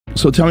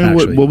So tell me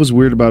Actually. what was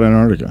weird about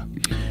Antarctica?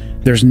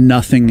 There's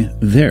nothing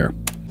there.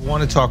 I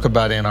want to talk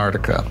about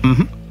Antarctica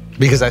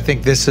because I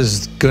think this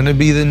is going to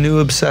be the new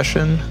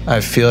obsession.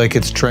 I feel like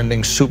it's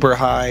trending super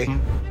high.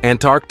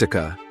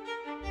 Antarctica,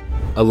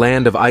 a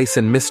land of ice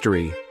and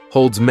mystery,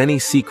 holds many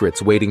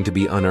secrets waiting to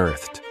be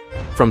unearthed.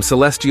 From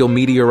celestial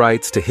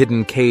meteorites to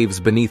hidden caves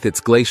beneath its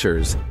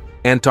glaciers,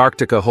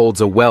 Antarctica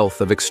holds a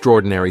wealth of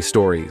extraordinary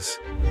stories.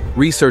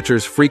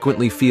 Researchers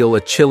frequently feel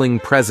a chilling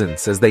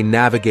presence as they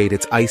navigate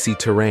its icy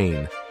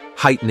terrain,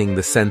 heightening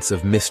the sense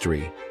of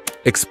mystery.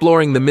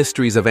 Exploring the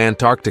mysteries of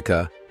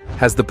Antarctica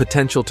has the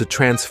potential to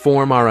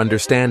transform our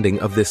understanding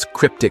of this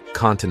cryptic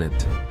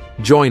continent.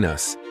 Join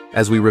us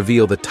as we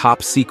reveal the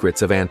top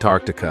secrets of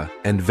Antarctica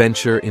and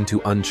venture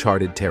into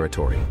uncharted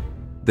territory.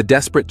 The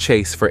desperate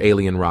chase for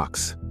alien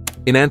rocks.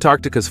 In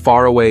Antarctica's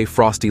faraway,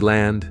 frosty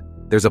land,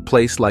 there's a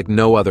place like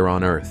no other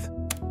on Earth.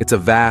 It's a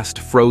vast,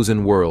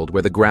 frozen world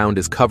where the ground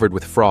is covered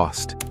with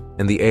frost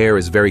and the air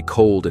is very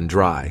cold and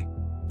dry.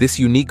 This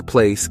unique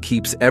place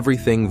keeps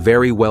everything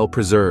very well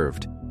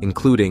preserved,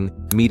 including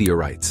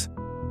meteorites.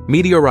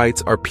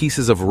 Meteorites are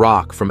pieces of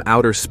rock from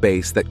outer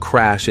space that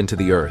crash into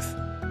the Earth.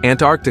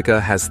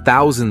 Antarctica has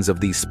thousands of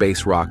these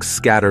space rocks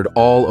scattered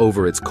all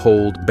over its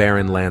cold,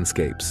 barren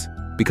landscapes.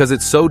 Because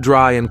it's so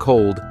dry and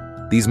cold,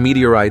 these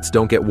meteorites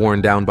don't get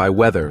worn down by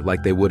weather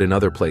like they would in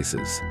other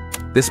places.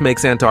 This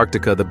makes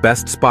Antarctica the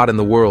best spot in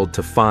the world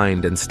to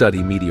find and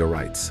study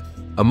meteorites.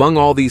 Among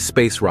all these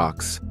space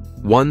rocks,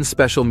 one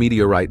special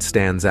meteorite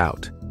stands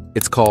out.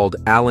 It's called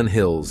Allen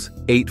Hills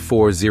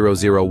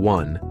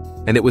 84001,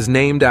 and it was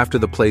named after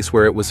the place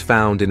where it was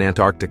found in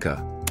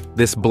Antarctica.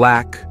 This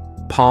black,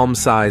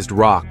 palm-sized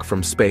rock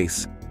from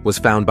space was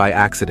found by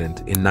accident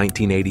in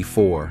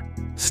 1984,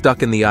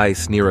 stuck in the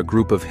ice near a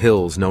group of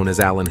hills known as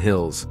Allen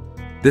Hills.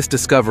 This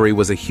discovery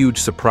was a huge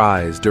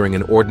surprise during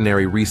an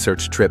ordinary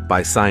research trip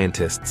by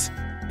scientists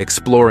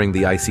exploring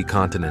the icy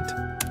continent.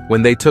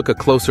 When they took a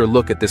closer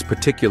look at this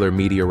particular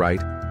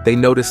meteorite, they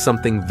noticed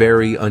something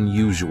very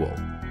unusual.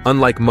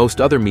 Unlike most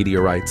other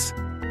meteorites,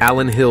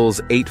 Allen Hills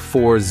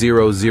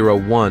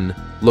 84001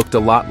 looked a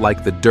lot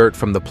like the dirt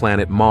from the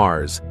planet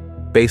Mars,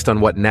 based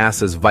on what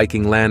NASA's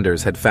Viking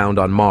landers had found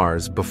on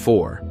Mars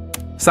before.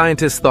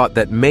 Scientists thought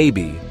that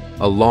maybe,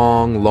 a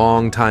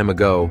long time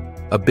ago,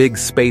 a big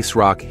space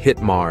rock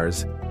hit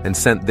Mars and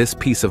sent this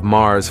piece of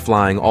Mars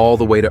flying all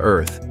the way to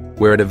Earth,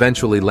 where it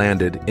eventually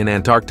landed in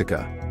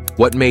Antarctica.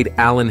 What made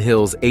Allen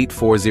Hills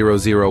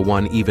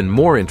 84001 even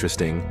more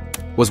interesting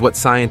was what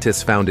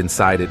scientists found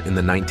inside it in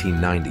the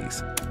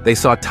 1990s. They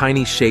saw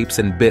tiny shapes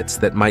and bits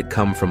that might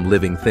come from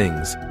living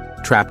things,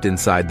 trapped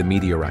inside the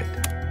meteorite.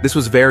 This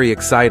was very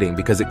exciting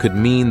because it could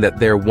mean that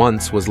there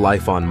once was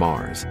life on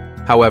Mars.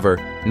 However,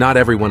 not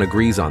everyone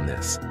agrees on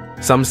this.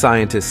 Some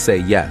scientists say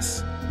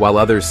yes, while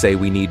others say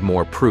we need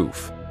more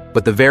proof.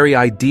 But the very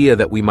idea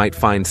that we might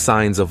find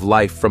signs of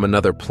life from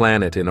another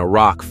planet in a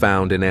rock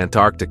found in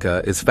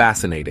Antarctica is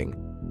fascinating,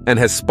 and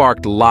has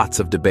sparked lots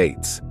of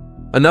debates.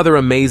 Another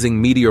amazing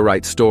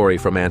meteorite story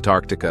from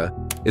Antarctica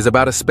is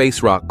about a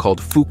space rock called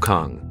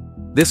Fukang.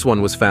 This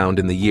one was found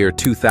in the year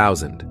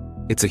 2000.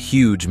 It's a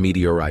huge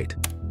meteorite,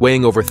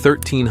 weighing over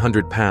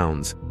 1,300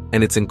 pounds,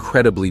 and it's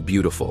incredibly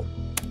beautiful.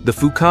 The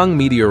Fukang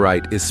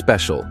meteorite is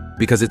special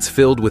because it's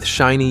filled with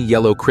shiny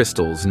yellow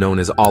crystals known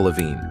as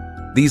olivine.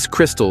 These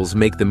crystals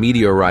make the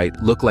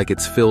meteorite look like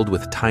it's filled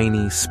with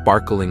tiny,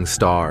 sparkling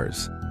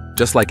stars.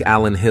 Just like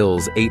Allen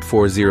Hills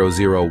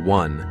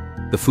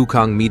 84001, the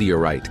Fukang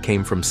meteorite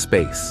came from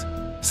space.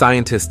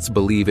 Scientists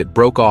believe it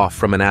broke off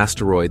from an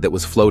asteroid that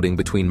was floating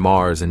between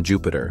Mars and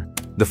Jupiter.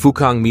 The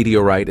Fukang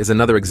meteorite is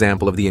another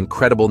example of the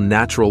incredible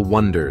natural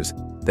wonders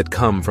that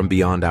come from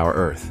beyond our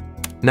Earth.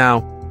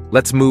 Now,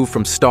 let's move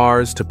from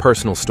stars to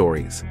personal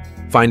stories,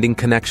 finding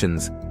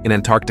connections in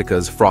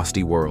Antarctica's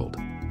frosty world.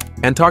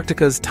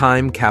 Antarctica's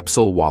time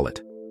capsule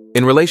wallet.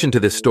 In relation to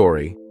this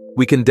story,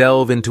 we can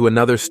delve into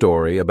another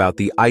story about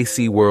the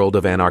icy world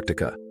of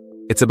Antarctica.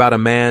 It's about a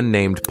man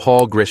named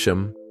Paul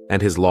Grisham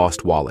and his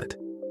lost wallet.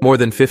 More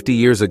than 50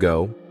 years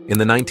ago, in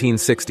the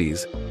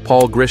 1960s,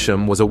 Paul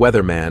Grisham was a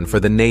weatherman for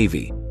the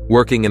Navy,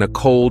 working in a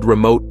cold,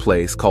 remote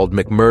place called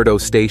McMurdo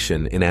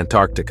Station in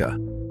Antarctica.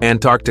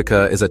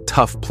 Antarctica is a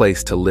tough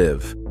place to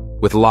live,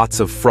 with lots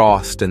of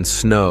frost and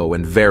snow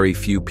and very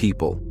few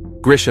people.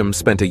 Grisham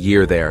spent a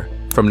year there,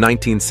 from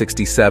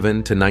 1967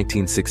 to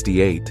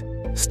 1968,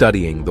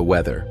 studying the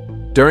weather.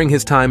 During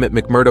his time at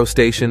McMurdo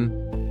Station,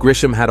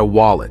 Grisham had a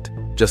wallet,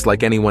 just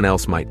like anyone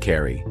else might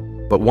carry.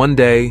 But one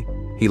day,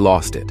 he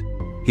lost it.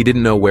 He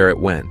didn't know where it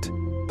went.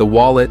 The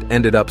wallet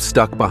ended up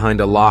stuck behind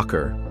a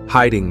locker,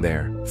 hiding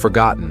there,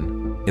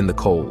 forgotten, in the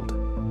cold.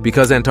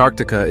 Because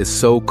Antarctica is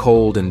so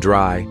cold and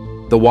dry,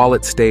 the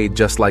wallet stayed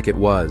just like it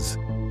was,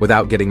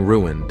 without getting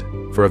ruined,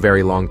 for a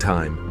very long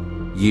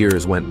time.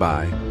 Years went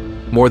by.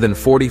 More than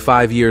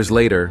 45 years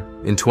later,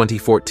 in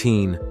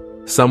 2014,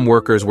 some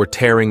workers were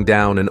tearing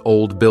down an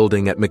old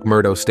building at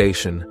McMurdo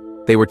Station.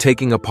 They were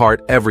taking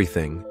apart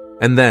everything,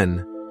 and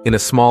then, in a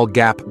small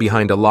gap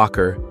behind a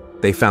locker,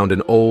 they found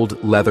an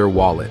old leather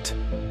wallet.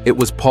 It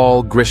was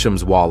Paul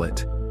Grisham's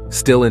wallet,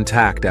 still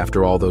intact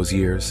after all those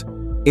years.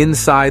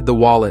 Inside the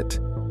wallet,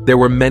 there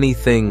were many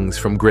things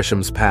from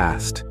Grisham's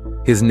past.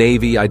 His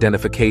Navy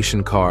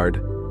identification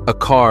card, a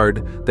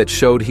card that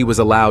showed he was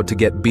allowed to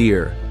get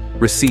beer,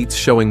 receipts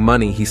showing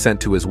money he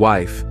sent to his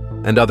wife,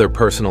 and other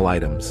personal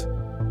items.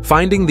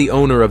 Finding the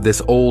owner of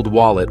this old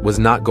wallet was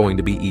not going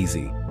to be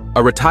easy.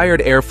 A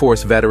retired Air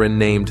Force veteran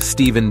named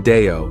Stephen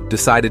Deo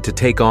decided to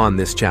take on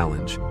this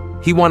challenge.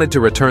 He wanted to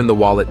return the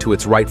wallet to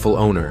its rightful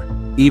owner,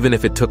 even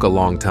if it took a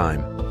long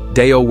time.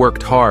 Deo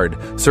worked hard,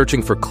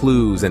 searching for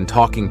clues and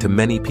talking to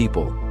many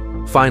people.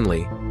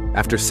 Finally,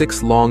 after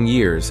 6 long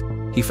years,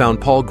 he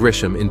found Paul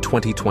Grisham in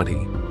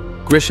 2020.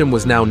 Grisham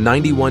was now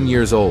 91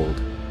 years old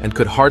and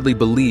could hardly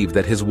believe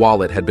that his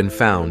wallet had been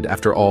found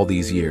after all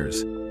these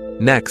years.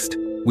 Next,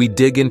 we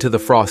dig into the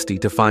Frosty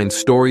to find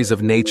stories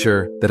of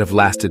nature that have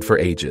lasted for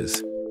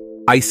ages.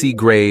 Icy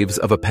graves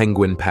of a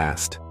penguin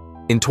past.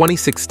 In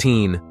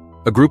 2016,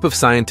 a group of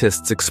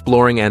scientists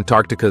exploring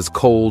Antarctica's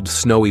cold,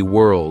 snowy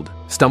world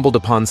stumbled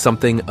upon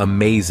something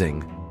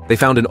amazing. They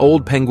found an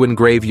old penguin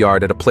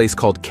graveyard at a place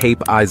called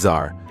Cape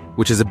Izar,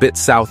 which is a bit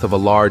south of a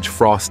large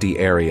frosty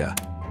area.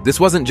 This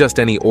wasn't just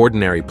any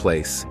ordinary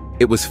place.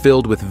 It was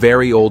filled with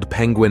very old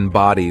penguin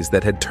bodies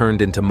that had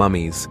turned into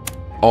mummies,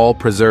 all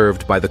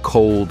preserved by the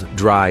cold,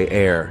 dry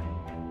air.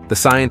 The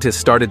scientists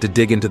started to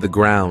dig into the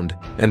ground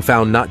and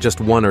found not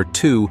just 1 or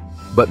 2,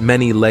 but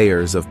many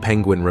layers of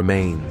penguin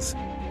remains.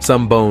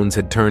 Some bones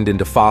had turned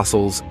into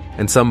fossils,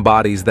 and some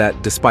bodies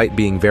that, despite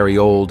being very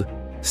old,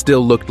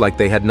 still looked like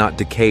they had not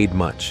decayed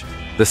much.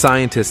 The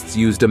scientists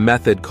used a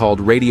method called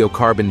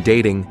radiocarbon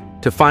dating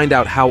to find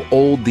out how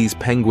old these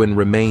penguin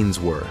remains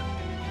were.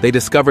 They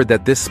discovered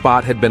that this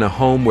spot had been a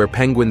home where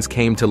penguins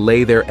came to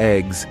lay their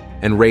eggs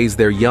and raise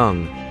their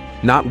young,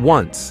 not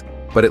once,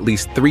 but at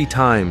least 3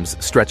 times,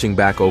 stretching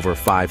back over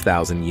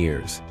 5,000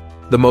 years.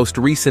 The most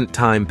recent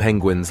time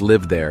penguins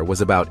lived there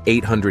was about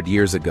 800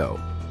 years ago,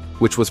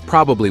 which was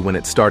probably when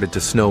it started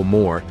to snow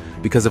more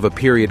because of a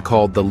period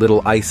called the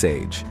Little Ice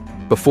Age.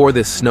 Before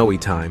this snowy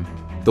time,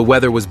 the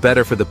weather was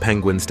better for the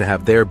penguins to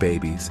have their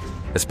babies,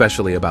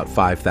 especially about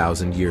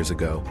 5,000 years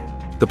ago.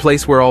 The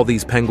place where all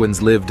these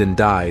penguins lived and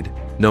died,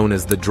 known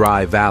as the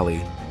Dry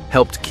Valley,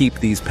 helped keep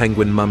these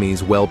penguin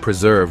mummies well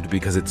preserved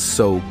because it's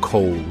so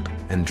cold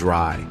and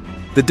dry.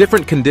 The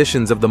different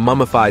conditions of the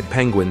mummified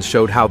penguins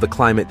showed how the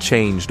climate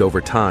changed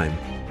over time,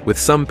 with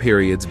some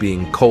periods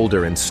being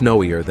colder and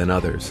snowier than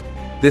others.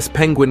 This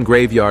penguin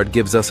graveyard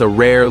gives us a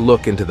rare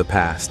look into the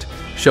past,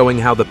 showing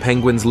how the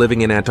penguins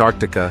living in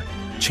Antarctica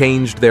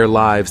changed their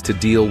lives to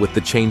deal with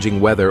the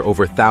changing weather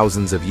over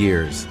thousands of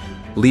years.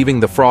 Leaving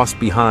the frost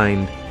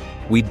behind,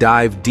 we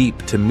dive deep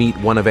to meet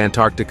one of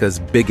Antarctica's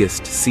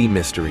biggest sea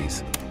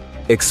mysteries,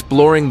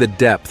 exploring the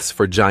depths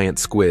for giant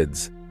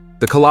squids.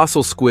 The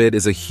colossal squid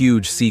is a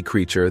huge sea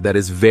creature that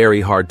is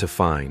very hard to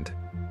find.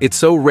 It's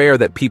so rare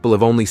that people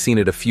have only seen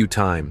it a few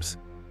times.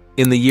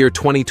 In the year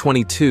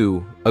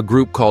 2022, a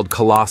group called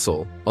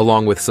Colossal,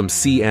 along with some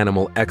sea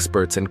animal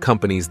experts and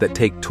companies that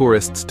take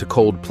tourists to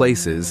cold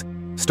places,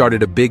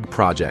 started a big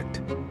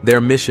project.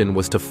 Their mission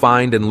was to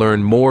find and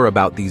learn more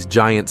about these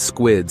giant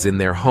squids in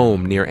their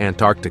home near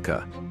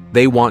Antarctica.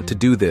 They want to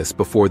do this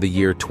before the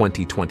year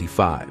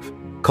 2025.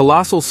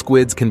 Colossal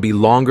squids can be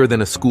longer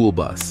than a school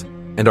bus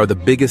and are the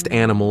biggest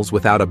animals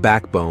without a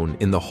backbone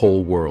in the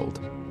whole world.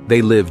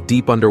 They live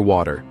deep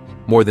underwater,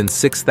 more than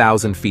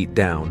 6,000 feet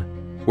down,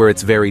 where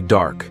it's very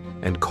dark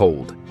and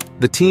cold.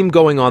 The team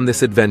going on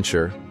this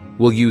adventure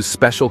will use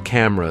special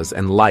cameras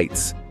and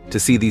lights to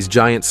see these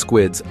giant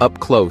squids up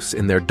close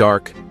in their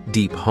dark,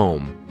 deep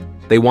home.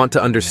 They want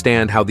to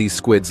understand how these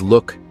squids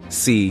look,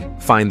 see,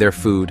 find their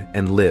food,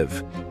 and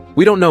live.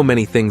 We don't know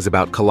many things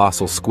about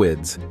colossal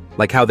squids,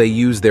 like how they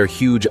use their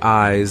huge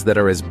eyes that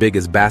are as big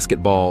as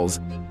basketballs,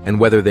 and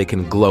whether they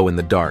can glow in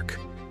the dark.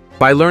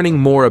 By learning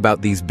more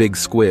about these big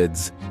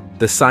squids,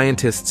 the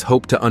scientists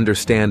hope to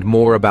understand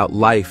more about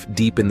life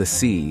deep in the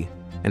sea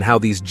and how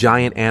these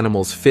giant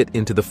animals fit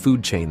into the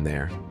food chain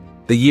there.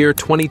 The year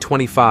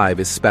 2025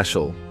 is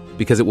special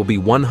because it will be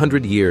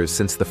 100 years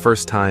since the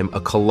first time a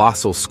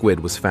colossal squid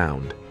was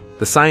found.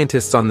 The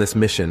scientists on this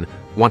mission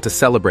want to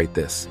celebrate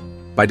this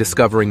by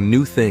discovering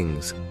new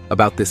things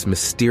about this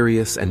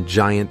mysterious and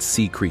giant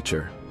sea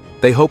creature.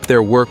 They hope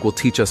their work will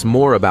teach us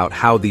more about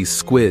how these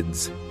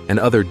squids and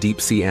other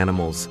deep-sea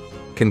animals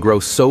can grow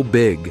so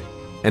big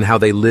and how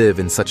they live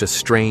in such a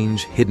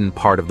strange, hidden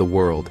part of the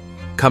world.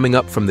 Coming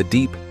up from the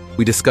deep,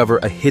 we discover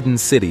a hidden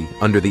city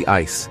under the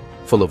ice,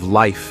 full of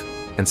life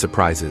and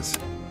surprises.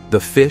 The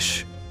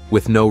fish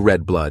with no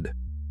red blood.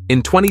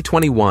 In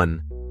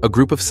 2021, a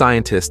group of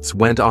scientists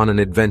went on an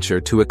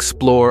adventure to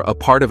explore a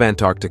part of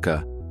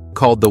Antarctica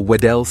called the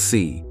Weddell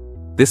Sea.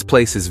 This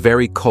place is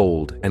very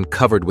cold and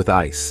covered with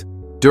ice.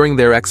 During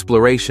their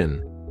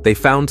exploration, they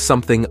found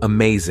something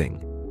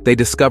amazing. They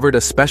discovered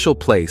a special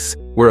place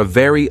where a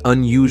very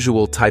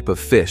unusual type of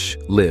fish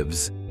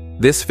lives.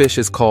 This fish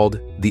is called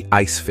the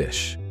ice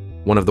fish,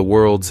 one of the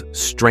world's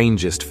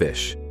strangest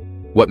fish.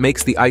 What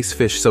makes the ice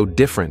fish so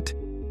different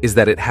is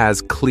that it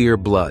has clear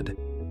blood.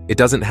 It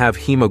doesn't have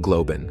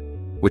hemoglobin,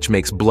 which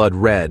makes blood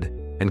red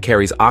and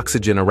carries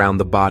oxygen around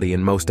the body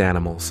in most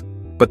animals.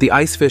 But the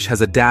icefish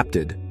has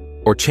adapted,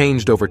 or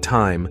changed over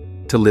time,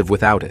 to live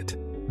without it.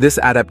 This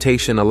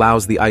adaptation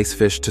allows the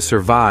icefish to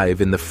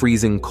survive in the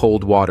freezing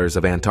cold waters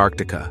of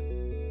Antarctica.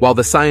 While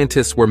the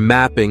scientists were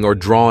mapping or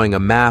drawing a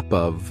map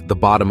of the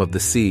bottom of the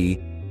sea,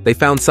 they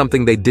found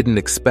something they didn't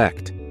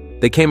expect.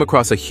 They came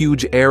across a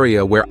huge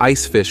area where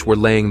icefish were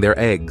laying their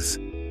eggs.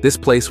 This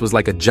place was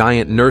like a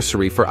giant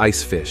nursery for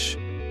icefish.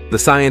 The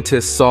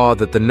scientists saw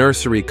that the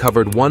nursery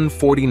covered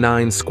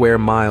 149 square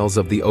miles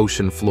of the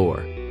ocean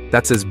floor.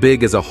 That's as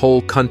big as a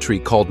whole country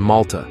called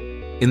Malta.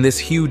 In this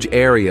huge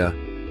area,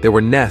 there were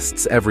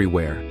nests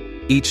everywhere.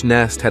 Each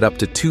nest had up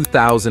to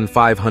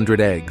 2,500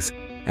 eggs,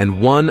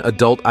 and one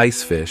adult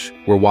icefish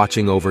were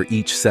watching over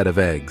each set of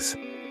eggs.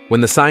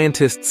 When the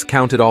scientists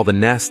counted all the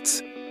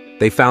nests,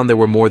 they found there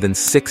were more than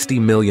 60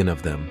 million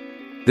of them.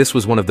 This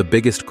was one of the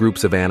biggest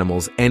groups of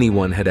animals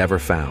anyone had ever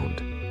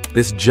found.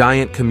 This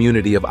giant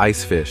community of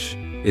icefish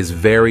is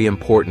very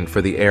important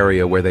for the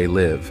area where they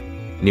live,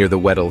 near the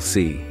Weddell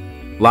Sea.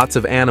 Lots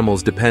of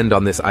animals depend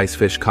on this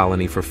icefish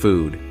colony for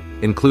food,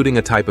 including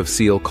a type of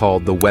seal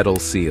called the Weddell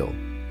seal.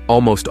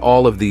 Almost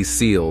all of these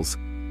seals,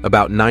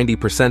 about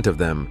 90% of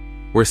them,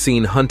 were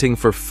seen hunting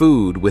for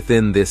food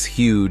within this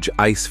huge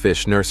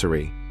icefish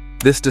nursery.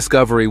 This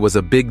discovery was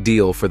a big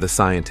deal for the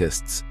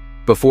scientists.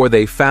 Before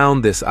they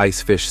found this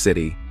icefish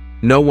city,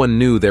 no one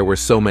knew there were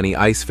so many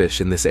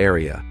icefish in this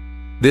area.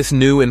 This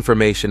new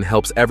information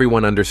helps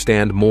everyone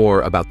understand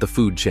more about the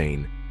food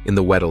chain in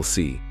the Weddell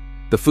Sea.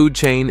 The food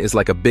chain is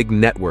like a big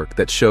network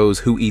that shows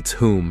who eats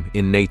whom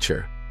in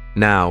nature.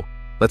 Now,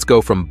 let's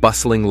go from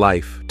bustling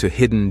life to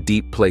hidden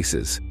deep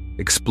places,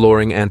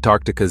 exploring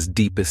Antarctica's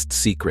deepest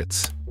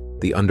secrets,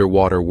 the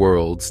underwater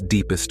world's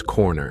deepest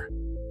corner.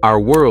 Our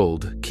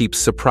world keeps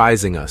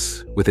surprising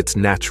us with its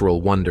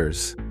natural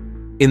wonders.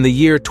 In the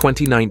year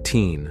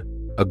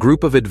 2019, a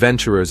group of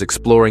adventurers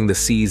exploring the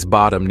sea's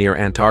bottom near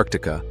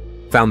Antarctica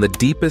found the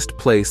deepest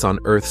place on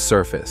Earth's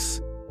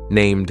surface,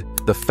 named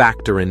the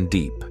Factorin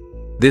Deep.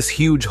 This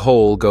huge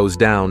hole goes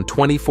down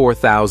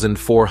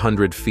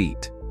 24,400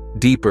 feet,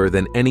 deeper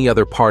than any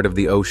other part of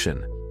the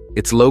ocean.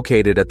 It's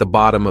located at the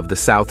bottom of the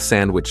South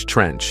Sandwich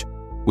Trench,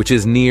 which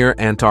is near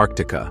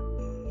Antarctica.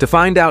 To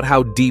find out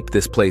how deep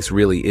this place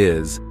really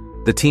is,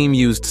 the team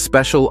used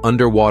special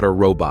underwater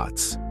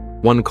robots,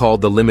 one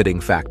called the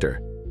limiting factor,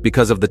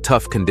 because of the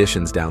tough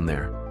conditions down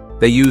there.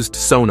 They used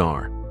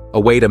sonar, a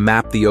way to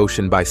map the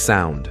ocean by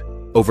sound,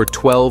 over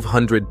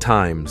 1,200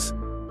 times,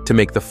 to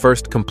make the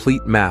first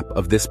complete map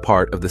of this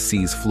part of the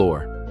sea's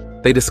floor.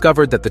 They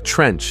discovered that the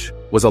trench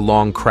was a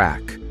long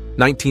crack,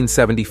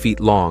 1970 feet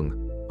long,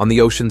 on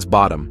the ocean's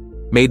bottom,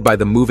 made by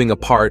the moving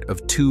apart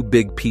of two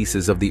big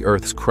pieces of the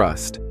Earth's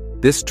crust.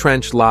 This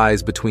trench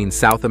lies between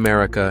South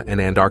America and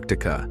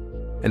Antarctica,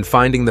 and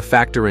finding the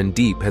Factorin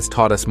Deep has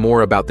taught us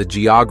more about the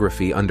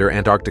geography under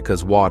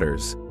Antarctica's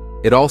waters.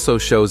 It also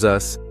shows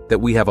us that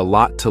we have a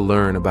lot to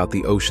learn about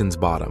the ocean's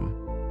bottom.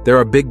 There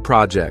are big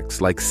projects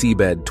like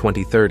Seabed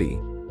 2030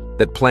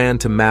 that plan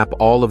to map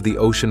all of the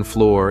ocean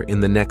floor in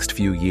the next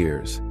few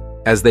years.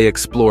 As they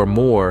explore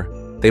more,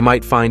 they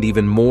might find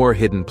even more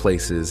hidden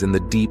places in the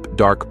deep,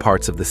 dark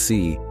parts of the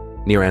sea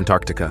near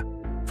Antarctica.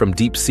 From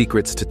deep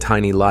secrets to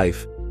tiny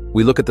life,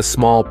 we look at the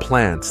small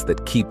plants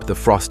that keep the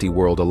frosty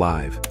world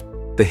alive.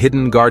 The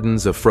hidden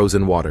gardens of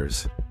frozen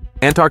waters.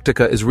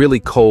 Antarctica is really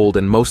cold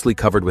and mostly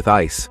covered with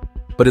ice,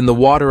 but in the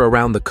water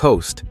around the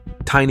coast,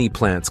 tiny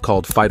plants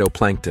called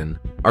phytoplankton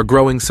are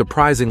growing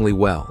surprisingly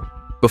well.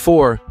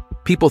 Before,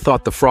 people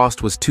thought the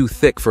frost was too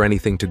thick for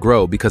anything to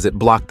grow because it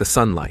blocked the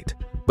sunlight.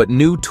 But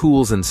new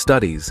tools and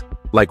studies,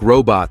 like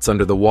robots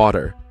under the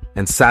water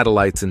and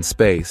satellites in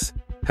space,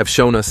 have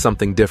shown us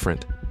something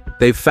different.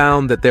 They've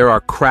found that there are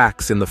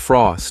cracks in the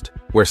frost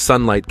where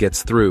sunlight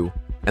gets through,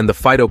 and the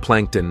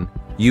phytoplankton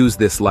use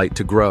this light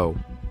to grow.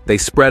 They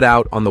spread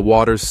out on the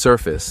water's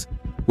surface,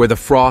 where the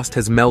frost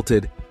has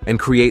melted, and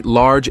create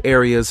large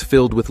areas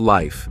filled with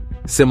life,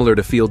 similar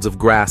to fields of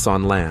grass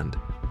on land.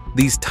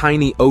 These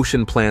tiny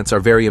ocean plants are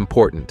very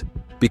important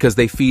because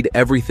they feed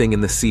everything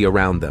in the sea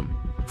around them,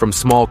 from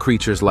small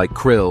creatures like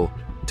krill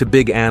to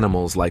big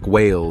animals like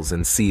whales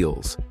and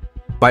seals.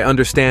 By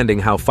understanding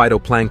how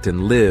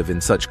phytoplankton live in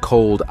such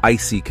cold,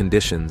 icy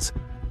conditions,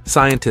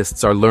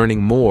 scientists are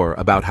learning more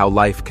about how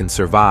life can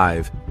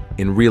survive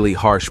in really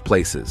harsh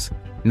places.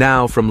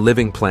 Now, from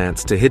living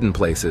plants to hidden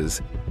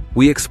places,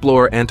 we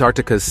explore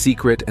Antarctica's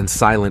secret and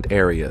silent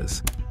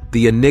areas,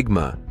 the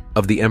enigma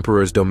of the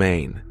Emperor's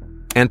Domain.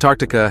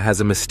 Antarctica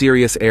has a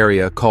mysterious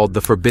area called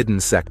the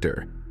Forbidden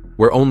Sector,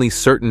 where only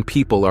certain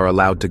people are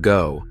allowed to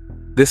go.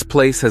 This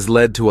place has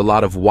led to a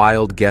lot of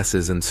wild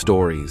guesses and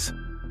stories.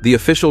 The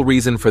official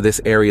reason for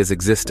this area's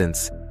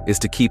existence is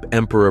to keep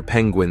emperor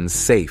penguins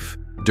safe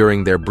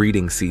during their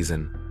breeding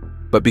season.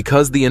 But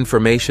because the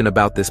information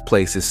about this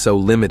place is so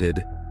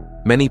limited,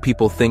 many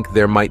people think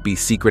there might be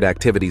secret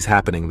activities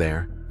happening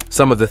there.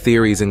 Some of the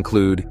theories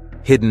include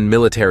hidden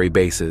military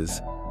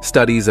bases,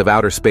 studies of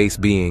outer space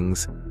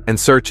beings, and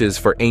searches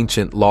for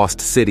ancient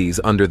lost cities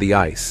under the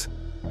ice.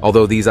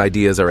 Although these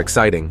ideas are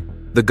exciting,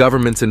 The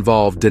governments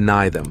involved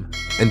deny them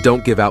and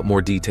don't give out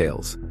more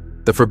details.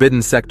 The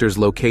forbidden sector's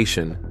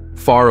location,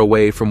 far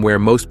away from where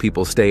most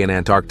people stay in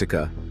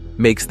Antarctica,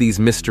 makes these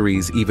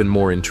mysteries even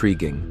more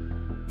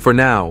intriguing. For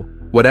now,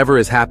 whatever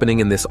is happening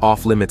in this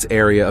off-limits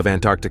area of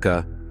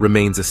Antarctica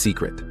remains a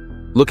secret.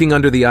 Looking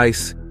under the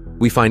ice,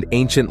 we find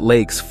ancient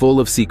lakes full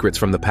of secrets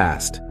from the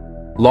past.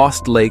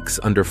 Lost lakes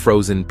under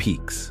frozen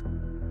peaks.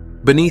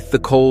 Beneath the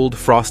cold,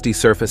 frosty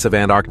surface of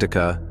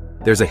Antarctica,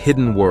 there's a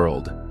hidden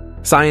world.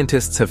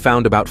 Scientists have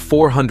found about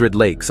 400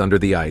 lakes under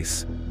the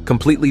ice,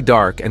 completely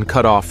dark and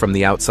cut off from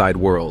the outside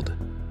world.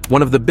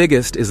 One of the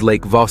biggest is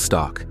Lake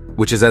Vostok,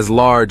 which is as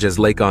large as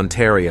Lake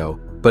Ontario,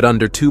 but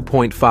under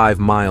 2.5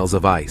 miles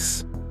of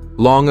ice.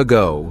 Long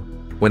ago,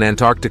 when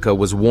Antarctica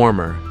was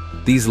warmer,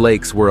 these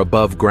lakes were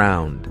above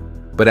ground,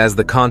 but as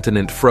the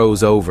continent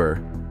froze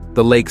over,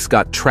 the lakes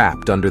got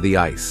trapped under the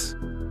ice.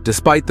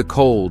 Despite the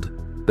cold,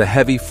 the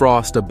heavy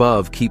frost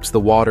above keeps the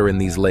water in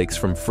these lakes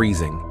from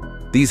freezing.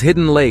 These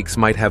hidden lakes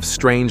might have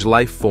strange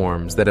life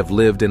forms that have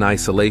lived in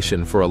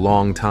isolation for a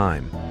long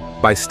time.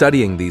 By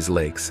studying these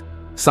lakes,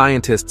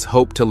 scientists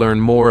hope to learn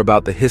more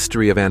about the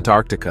history of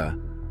Antarctica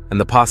and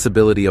the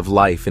possibility of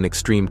life in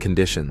extreme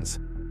conditions.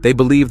 They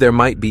believe there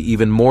might be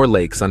even more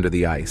lakes under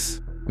the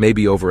ice,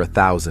 maybe over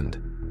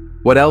 1,000.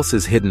 What else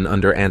is hidden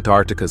under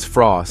Antarctica's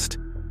frost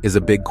is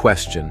a big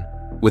question,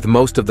 with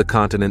most of the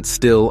continent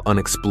still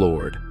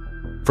unexplored.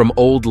 From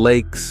old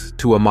lakes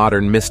to a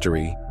modern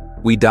mystery,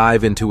 we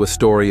dive into a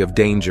story of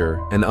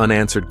danger and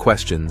unanswered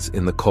questions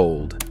in the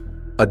cold.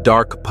 A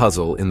dark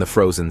puzzle in the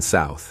frozen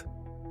south.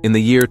 In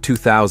the year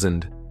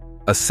 2000,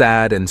 a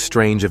sad and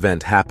strange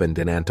event happened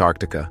in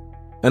Antarctica.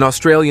 An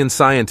Australian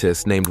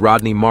scientist named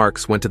Rodney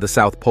Marks went to the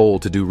South Pole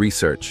to do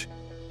research.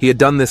 He had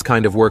done this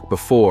kind of work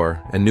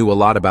before and knew a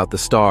lot about the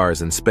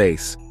stars and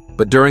space.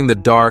 But during the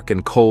dark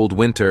and cold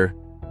winter,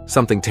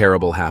 something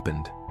terrible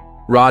happened.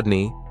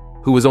 Rodney,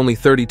 who was only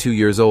 32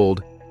 years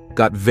old,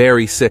 got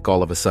very sick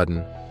all of a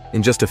sudden.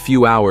 In just a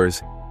few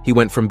hours, he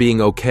went from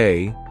being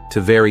okay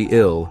to very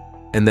ill,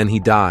 and then he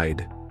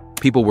died.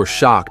 People were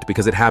shocked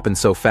because it happened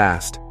so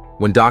fast.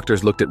 When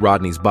doctors looked at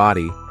Rodney's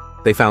body,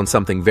 they found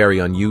something very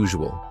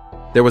unusual.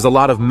 There was a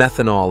lot of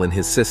methanol in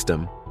his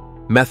system.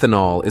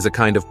 Methanol is a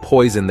kind of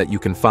poison that you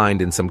can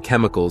find in some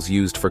chemicals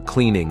used for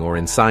cleaning or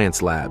in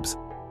science labs.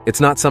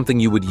 It's not something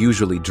you would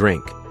usually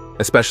drink,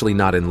 especially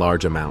not in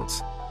large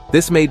amounts.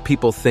 This made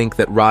people think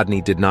that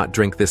Rodney did not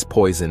drink this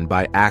poison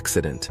by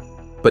accident,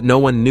 but no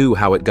one knew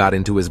how it got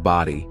into his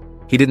body.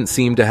 He didn't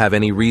seem to have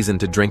any reason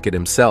to drink it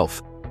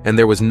himself, and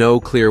there was no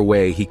clear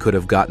way he could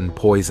have gotten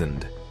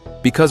poisoned.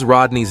 Because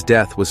Rodney's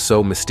death was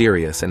so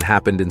mysterious and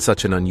happened in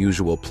such an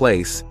unusual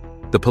place,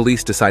 the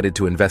police decided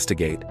to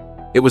investigate.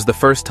 It was the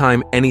first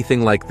time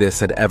anything like this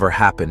had ever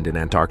happened in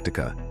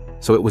Antarctica,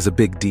 so it was a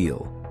big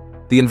deal.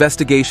 The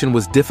investigation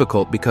was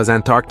difficult because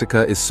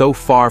Antarctica is so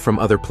far from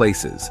other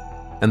places,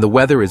 and the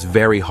weather is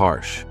very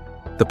harsh.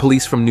 The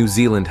police from New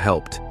Zealand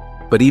helped,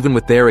 but even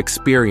with their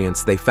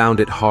experience, they found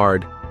it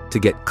hard to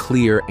get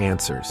clear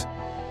answers.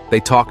 They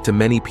talked to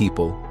many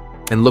people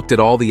and looked at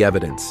all the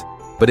evidence,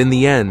 but in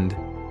the end,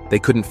 they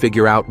couldn't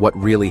figure out what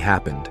really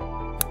happened.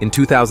 In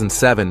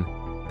 2007,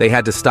 they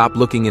had to stop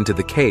looking into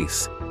the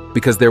case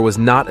because there was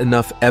not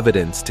enough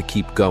evidence to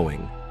keep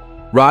going.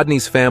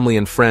 Rodney's family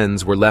and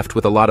friends were left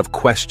with a lot of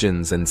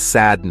questions and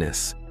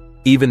sadness.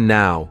 Even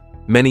now,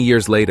 many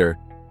years later,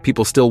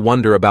 people still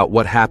wonder about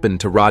what happened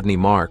to Rodney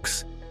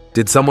Marks.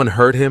 Did someone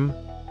hurt him,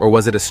 or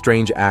was it a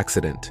strange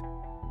accident?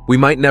 We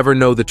might never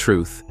know the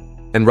truth,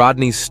 and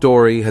Rodney's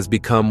story has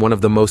become one of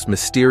the most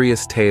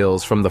mysterious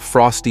tales from the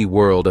frosty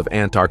world of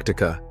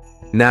Antarctica.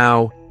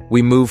 Now,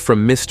 we move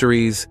from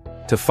mysteries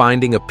to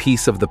finding a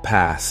piece of the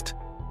past,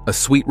 a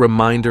sweet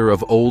reminder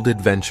of old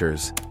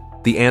adventures,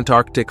 the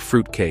Antarctic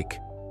fruitcake.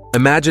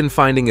 Imagine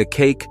finding a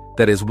cake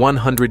that is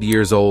 100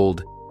 years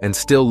old and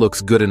still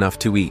looks good enough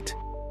to eat.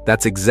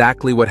 That's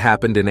exactly what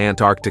happened in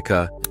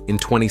Antarctica in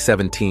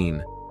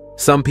 2017.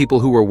 Some people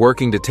who were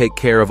working to take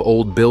care of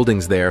old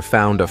buildings there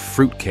found a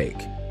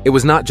fruitcake. It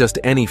was not just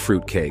any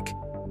fruitcake,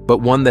 but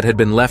one that had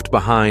been left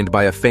behind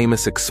by a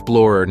famous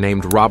explorer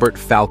named Robert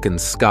Falcon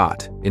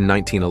Scott in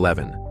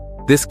 1911.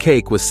 This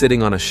cake was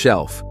sitting on a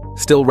shelf,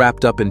 still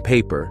wrapped up in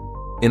paper,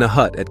 in a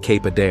hut at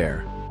Cape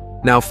Adare.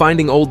 Now,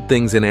 finding old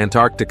things in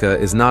Antarctica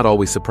is not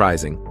always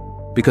surprising,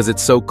 because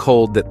it's so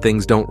cold that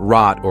things don't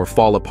rot or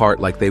fall apart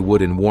like they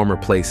would in warmer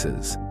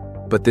places.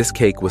 But this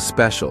cake was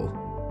special.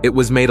 It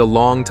was made a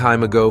long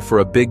time ago for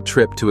a big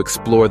trip to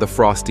explore the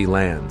frosty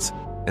lands,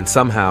 and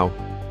somehow,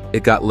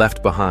 it got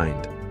left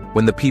behind.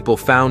 When the people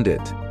found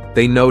it,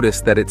 they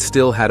noticed that it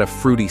still had a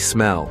fruity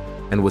smell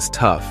and was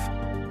tough,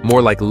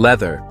 more like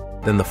leather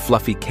than the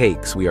fluffy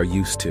cakes we are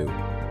used to.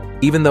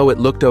 Even though it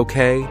looked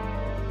okay,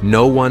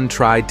 no one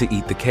tried to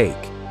eat the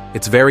cake.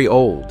 It's very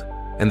old,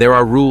 and there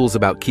are rules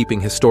about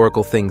keeping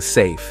historical things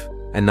safe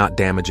and not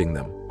damaging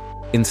them.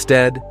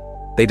 Instead,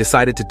 they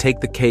decided to take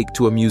the cake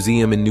to a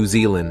museum in New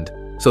Zealand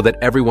so that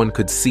everyone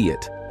could see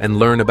it and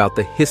learn about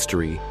the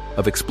history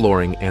of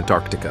exploring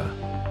Antarctica.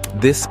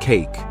 This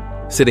cake,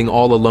 sitting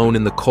all alone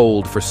in the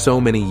cold for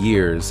so many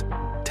years,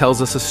 tells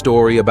us a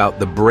story about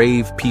the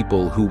brave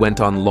people who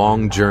went on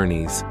long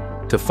journeys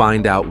to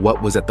find out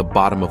what was at the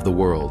bottom of the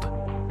world.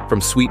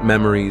 From sweet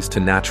memories to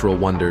natural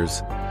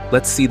wonders,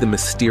 let's see the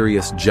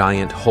mysterious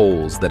giant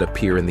holes that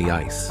appear in the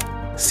ice.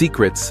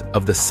 Secrets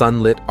of the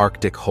sunlit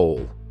Arctic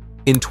hole.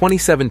 In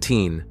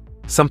 2017,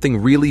 something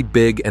really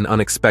big and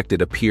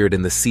unexpected appeared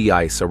in the sea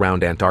ice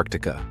around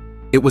Antarctica.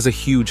 It was a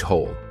huge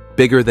hole,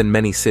 bigger than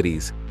many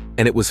cities,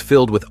 and it was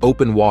filled with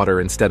open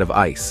water instead of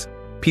ice.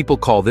 People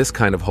call this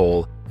kind of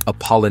hole a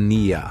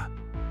polynia.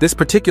 This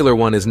particular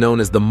one is known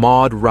as the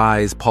Maud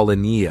Rise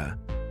polynia,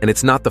 and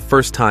it's not the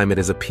first time it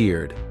has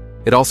appeared.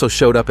 It also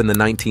showed up in the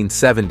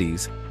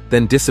 1970s,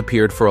 then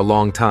disappeared for a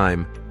long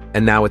time,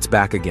 and now it's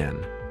back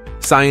again.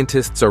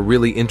 Scientists are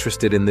really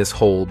interested in this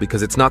hole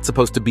because it's not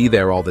supposed to be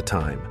there all the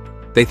time.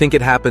 They think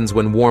it happens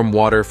when warm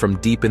water from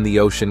deep in the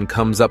ocean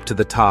comes up to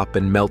the top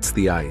and melts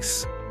the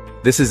ice.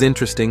 This is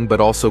interesting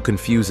but also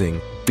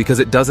confusing because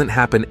it doesn't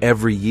happen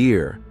every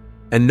year,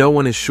 and no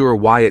one is sure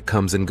why it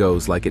comes and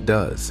goes like it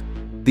does.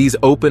 These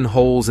open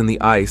holes in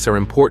the ice are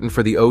important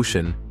for the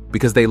ocean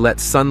because they let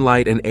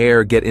sunlight and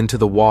air get into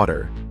the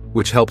water,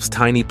 which helps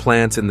tiny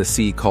plants in the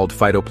sea called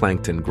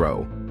phytoplankton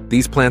grow.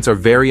 These plants are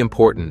very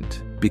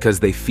important because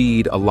they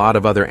feed a lot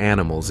of other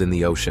animals in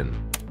the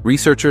ocean.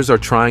 Researchers are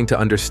trying to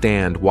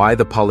understand why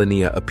the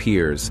polynia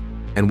appears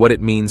and what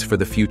it means for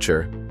the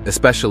future,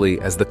 especially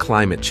as the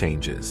climate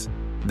changes.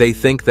 They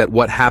think that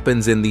what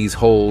happens in these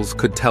holes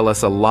could tell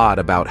us a lot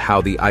about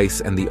how the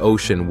ice and the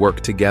ocean work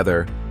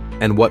together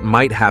and what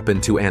might happen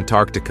to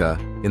Antarctica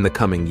in the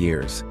coming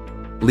years.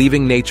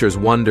 Leaving nature's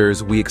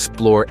wonders, we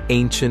explore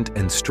ancient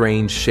and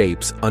strange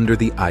shapes under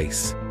the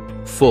ice,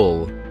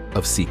 full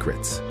of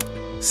secrets.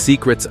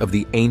 Secrets of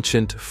the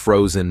ancient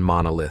frozen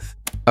monolith.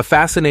 A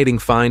fascinating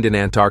find in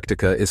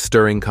Antarctica is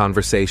stirring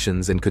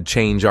conversations and could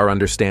change our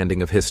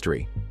understanding of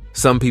history.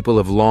 Some people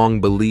have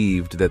long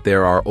believed that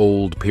there are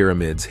old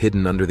pyramids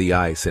hidden under the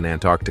ice in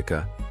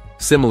Antarctica,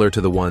 similar to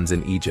the ones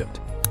in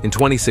Egypt. In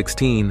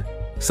 2016,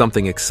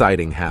 something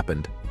exciting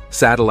happened.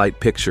 Satellite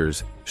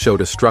pictures showed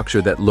a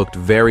structure that looked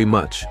very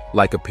much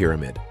like a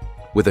pyramid,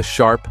 with a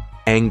sharp,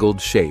 angled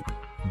shape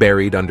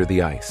buried under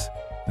the ice.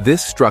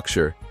 This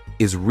structure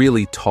is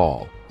really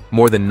tall,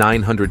 more than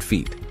 900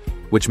 feet,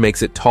 which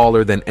makes it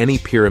taller than any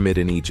pyramid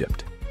in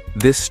Egypt.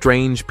 This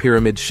strange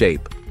pyramid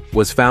shape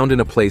was found in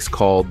a place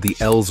called the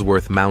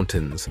Ellsworth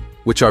Mountains,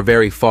 which are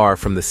very far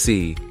from the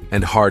sea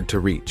and hard to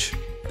reach.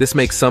 This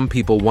makes some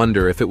people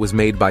wonder if it was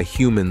made by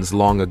humans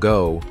long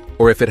ago,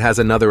 or if it has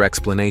another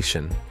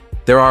explanation.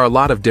 There are a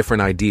lot of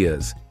different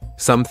ideas.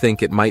 Some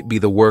think it might be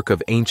the work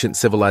of ancient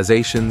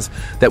civilizations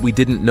that we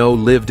didn't know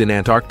lived in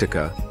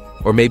Antarctica,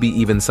 or maybe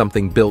even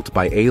something built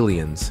by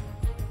aliens.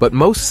 But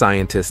most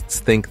scientists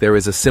think there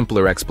is a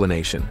simpler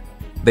explanation.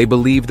 They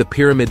believe the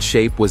pyramid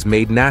shape was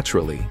made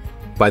naturally,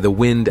 by the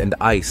wind and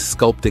ice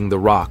sculpting the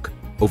rock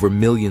over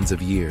millions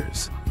of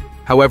years.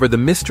 However, the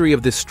mystery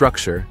of this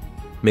structure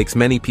makes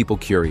many people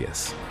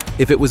curious.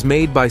 If it was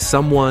made by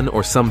someone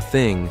or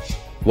something,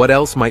 what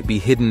else might be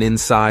hidden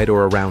inside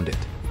or around it?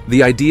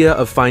 The idea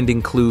of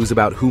finding clues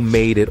about who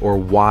made it or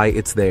why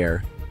it's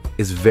there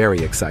is very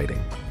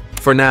exciting.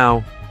 For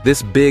now,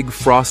 this big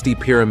frosty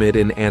pyramid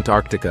in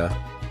Antarctica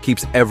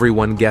keeps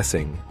everyone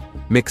guessing,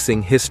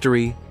 mixing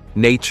history,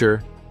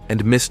 nature,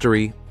 and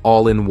mystery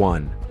all in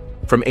one.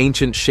 From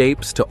ancient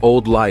shapes to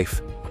old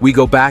life, we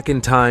go back in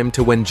time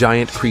to when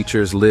giant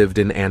creatures lived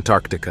in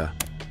Antarctica.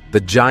 The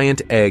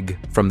giant egg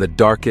from the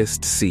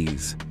darkest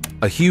seas.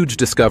 A huge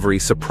discovery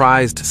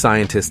surprised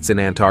scientists in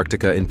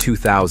Antarctica in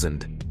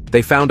 2000.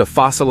 They found a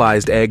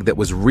fossilized egg that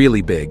was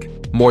really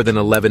big, more than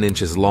 11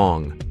 inches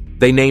long.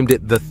 They named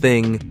it the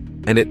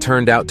Thing, and it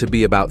turned out to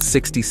be about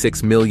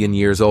 66 million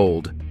years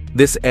old.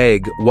 This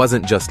egg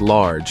wasn't just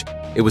large,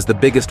 it was the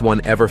biggest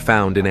one ever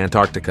found in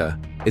Antarctica.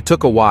 It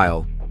took a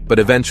while, but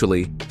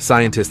eventually,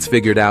 scientists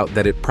figured out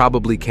that it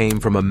probably came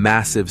from a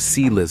massive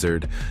sea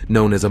lizard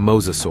known as a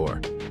mosasaur.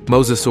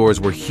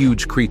 Mosasaurs were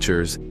huge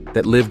creatures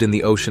that lived in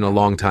the ocean a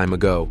long time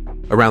ago,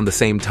 around the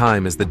same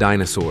time as the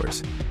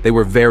dinosaurs. They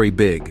were very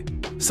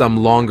big, some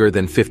longer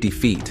than 50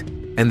 feet,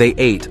 and they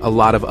ate a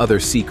lot of other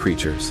sea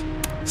creatures.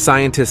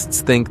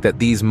 Scientists think that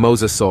these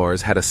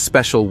mosasaurs had a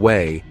special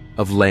way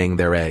of laying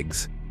their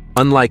eggs.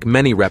 Unlike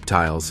many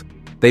reptiles,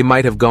 they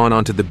might have gone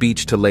onto the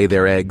beach to lay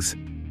their eggs,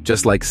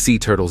 just like sea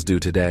turtles do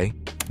today.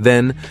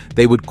 Then,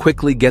 they would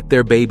quickly get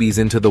their babies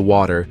into the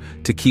water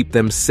to keep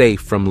them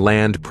safe from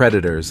land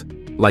predators,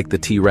 like the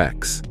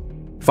T-Rex.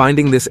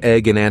 Finding this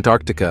egg in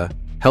Antarctica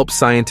helps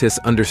scientists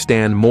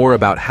understand more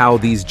about how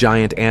these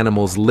giant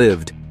animals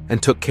lived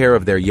and took care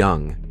of their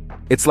young.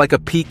 It's like a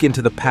peek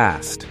into the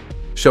past,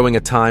 showing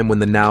a time when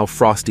the now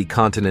frosty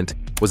continent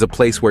was a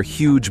place where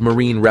huge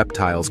marine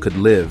reptiles could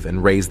live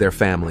and raise their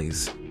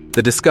families.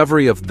 The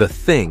discovery of the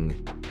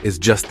Thing is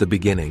just the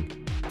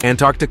beginning.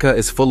 Antarctica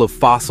is full of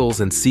fossils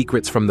and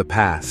secrets from the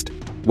past,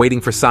 waiting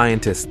for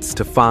scientists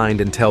to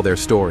find and tell their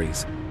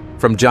stories.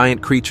 From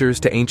giant creatures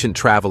to ancient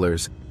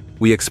travelers,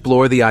 we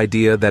explore the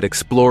idea that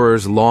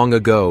explorers long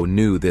ago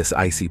knew this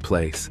icy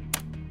place.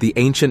 The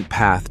ancient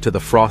path to the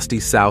frosty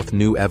south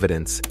new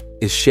evidence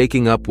is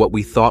shaking up what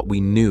we thought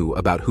we knew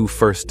about who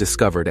first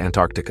discovered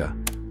Antarctica.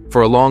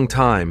 For a long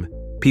time,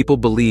 people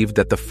believed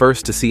that the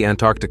first to see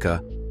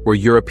Antarctica were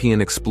European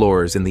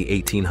explorers in the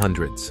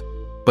 1800s.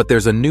 But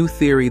there's a new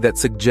theory that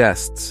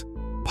suggests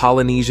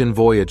Polynesian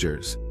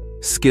voyagers,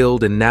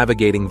 skilled in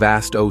navigating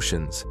vast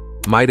oceans,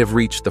 might have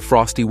reached the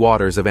frosty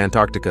waters of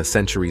Antarctica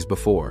centuries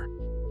before.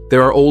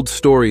 There are old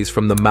stories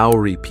from the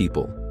Maori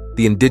people,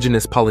 the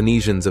indigenous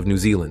Polynesians of New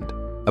Zealand,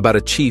 about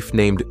a chief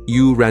named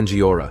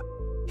Rangiora.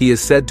 He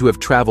is said to have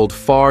traveled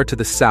far to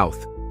the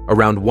south,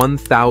 around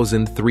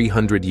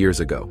 1,300 years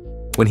ago.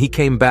 When he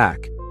came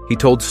back, he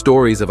told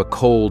stories of a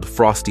cold,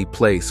 frosty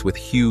place with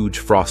huge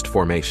frost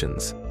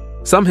formations.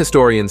 Some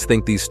historians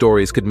think these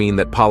stories could mean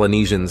that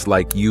Polynesians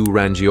like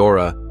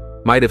Rangiora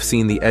might have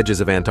seen the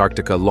edges of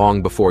Antarctica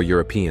long before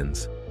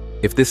Europeans.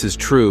 If this is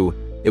true,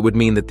 it would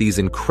mean that these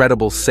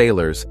incredible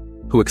sailors,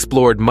 who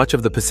explored much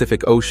of the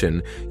Pacific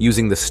Ocean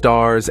using the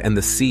stars and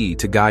the sea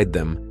to guide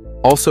them,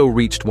 also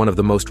reached one of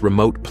the most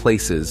remote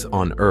places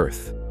on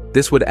Earth.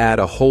 This would add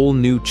a whole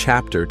new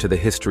chapter to the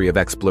history of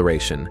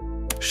exploration,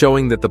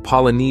 showing that the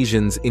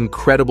Polynesians'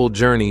 incredible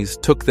journeys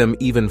took them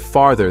even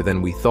farther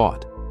than we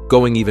thought.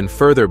 Going even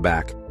further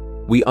back,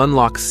 we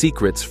unlock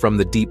secrets from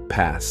the deep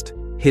past,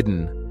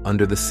 hidden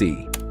under the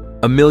sea.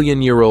 A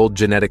million-year-old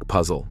genetic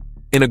puzzle.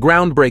 In a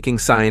groundbreaking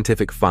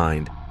scientific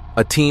find,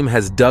 a team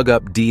has dug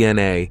up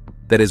DNA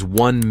that is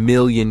 1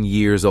 million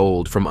years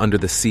old from under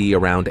the sea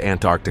around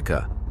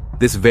Antarctica.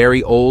 This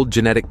very old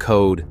genetic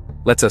code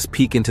lets us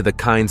peek into the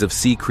kinds of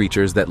sea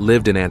creatures that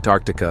lived in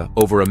Antarctica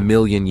over 1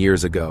 million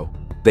years ago.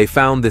 They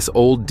found this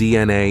old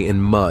DNA in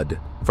mud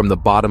from the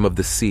bottom of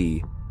the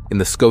sea in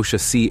the Scotia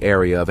Sea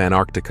area of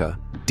Antarctica,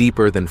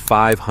 deeper than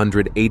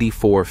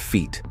 584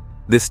 feet.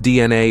 This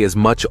DNA is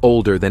much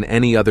older than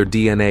any other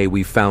DNA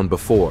we've found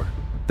before.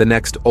 The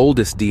next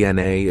oldest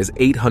DNA is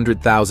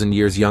 800,000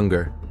 years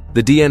younger.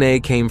 The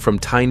DNA came from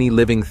tiny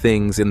living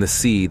things in the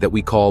sea that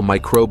we call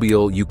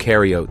microbial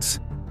eukaryotes,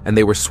 and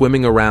they were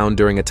swimming around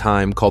during a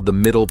time called the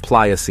Middle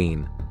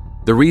Pliocene.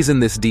 The reason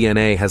this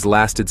DNA has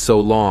lasted so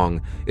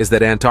long is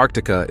that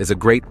Antarctica is a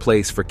great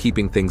place for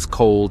keeping things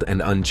cold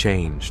and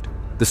unchanged.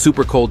 The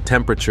super cold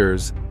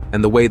temperatures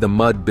and the way the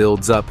mud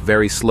builds up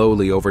very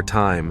slowly over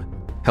time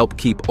help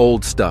keep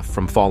old stuff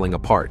from falling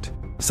apart.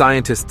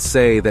 Scientists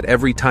say that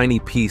every tiny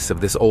piece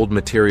of this old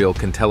material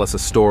can tell us a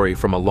story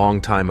from a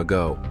long time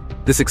ago.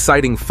 This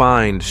exciting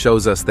find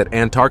shows us that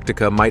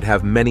Antarctica might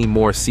have many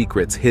more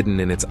secrets hidden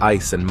in its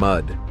ice and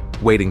mud,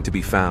 waiting to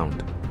be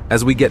found.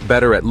 As we get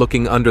better at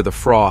looking under the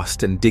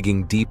frost and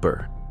digging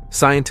deeper,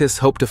 scientists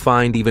hope to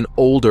find even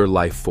older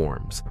life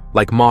forms,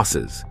 like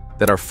mosses,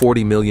 that are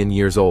 40 million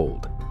years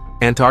old.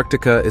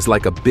 Antarctica is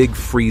like a big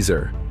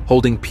freezer,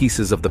 holding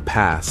pieces of the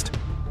past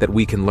that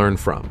we can learn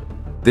from.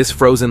 This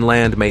frozen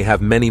land may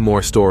have many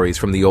more stories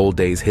from the old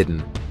days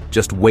hidden,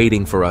 just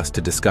waiting for us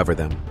to discover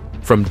them.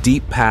 From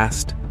deep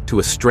past to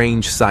a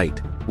strange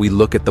sight, we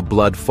look at the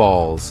blood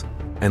falls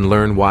and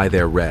learn why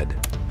they're red.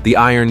 The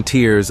iron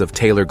tears of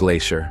Taylor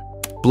Glacier.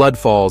 Blood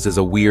Falls is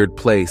a weird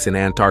place in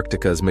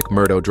Antarctica's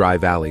McMurdo Dry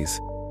Valleys.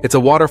 It's a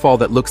waterfall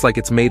that looks like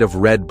it's made of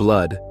red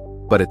blood,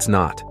 but it's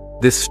not.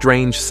 This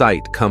strange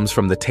sight comes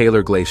from the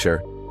Taylor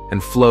Glacier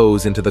and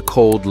flows into the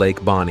cold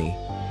Lake Bonny.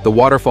 The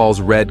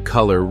waterfall's red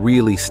color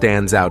really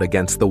stands out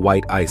against the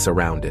white ice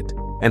around it,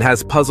 and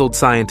has puzzled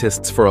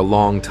scientists for a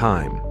long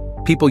time.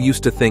 People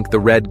used to think the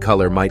red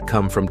color might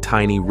come from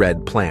tiny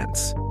red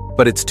plants,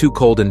 but it's too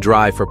cold and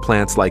dry for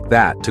plants like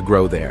that to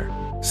grow there.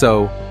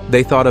 So,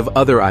 they thought of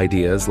other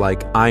ideas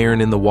like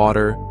iron in the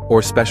water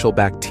or special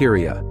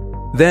bacteria.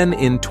 Then,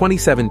 in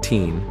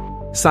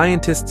 2017,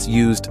 scientists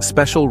used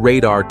special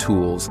radar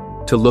tools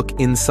to look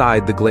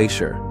inside the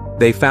glacier.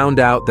 They found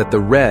out that the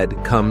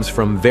red comes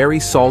from very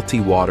salty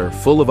water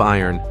full of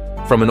iron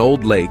from an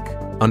old lake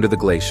under the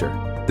glacier.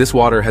 This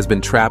water has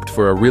been trapped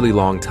for a really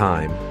long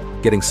time,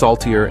 getting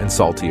saltier and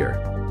saltier.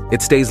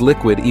 It stays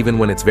liquid even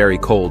when it's very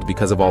cold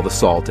because of all the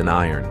salt and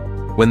iron.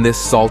 When this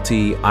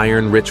salty,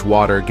 iron-rich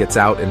water gets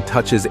out and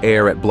touches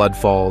air at Blood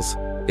Falls,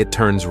 it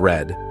turns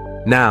red.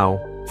 Now,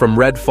 from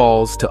red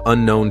falls to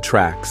unknown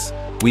tracks,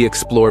 we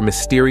explore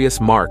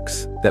mysterious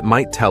marks that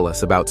might tell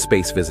us about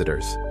space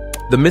visitors.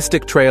 The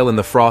Mystic Trail in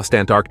the Frost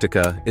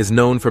Antarctica is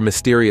known for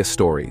mysterious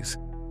stories,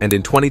 and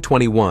in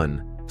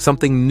 2021,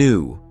 something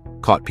new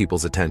caught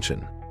people's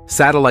attention.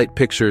 Satellite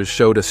pictures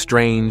showed a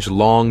strange,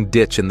 long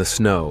ditch in the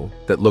snow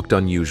that looked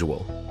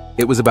unusual.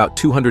 It was about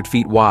 200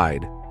 feet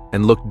wide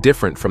and looked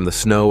different from the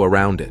snow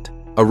around it.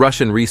 A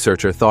Russian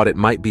researcher thought it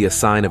might be a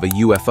sign of a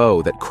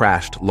UFO that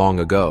crashed long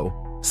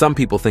ago. Some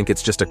people think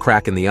it's just a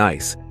crack in the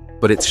ice,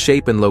 but its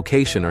shape and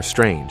location are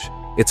strange.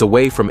 It's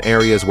away from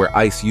areas where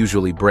ice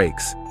usually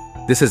breaks.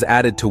 This has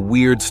added to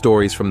weird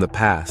stories from the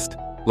past,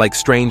 like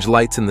strange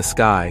lights in the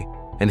sky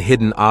and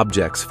hidden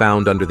objects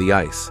found under the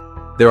ice.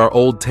 There are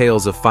old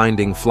tales of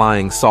finding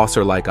flying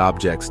saucer-like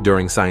objects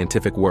during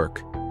scientific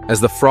work. As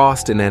the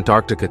frost in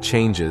Antarctica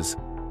changes,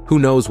 who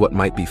knows what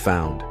might be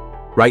found?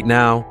 Right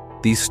now,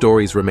 these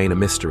stories remain a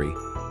mystery.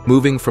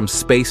 Moving from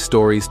space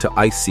stories to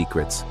ice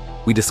secrets,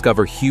 we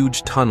discover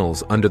huge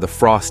tunnels under the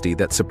frosty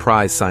that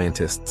surprise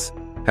scientists.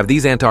 Have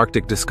these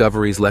Antarctic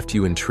discoveries left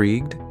you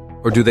intrigued?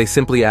 Or do they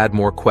simply add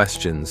more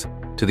questions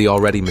to the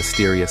already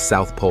mysterious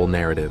South Pole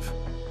narrative?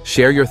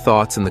 Share your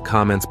thoughts in the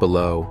comments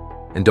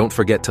below, and don't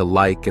forget to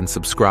like and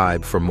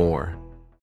subscribe for more.